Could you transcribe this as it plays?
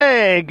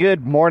Hey,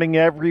 good morning,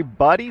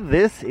 everybody.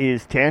 This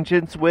is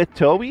Tangents with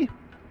Toby.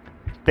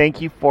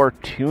 Thank you for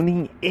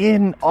tuning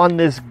in on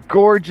this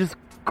gorgeous,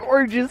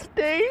 gorgeous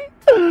day.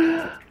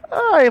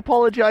 I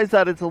apologize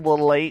that it's a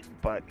little late,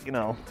 but,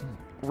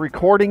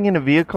 recording in a vehicle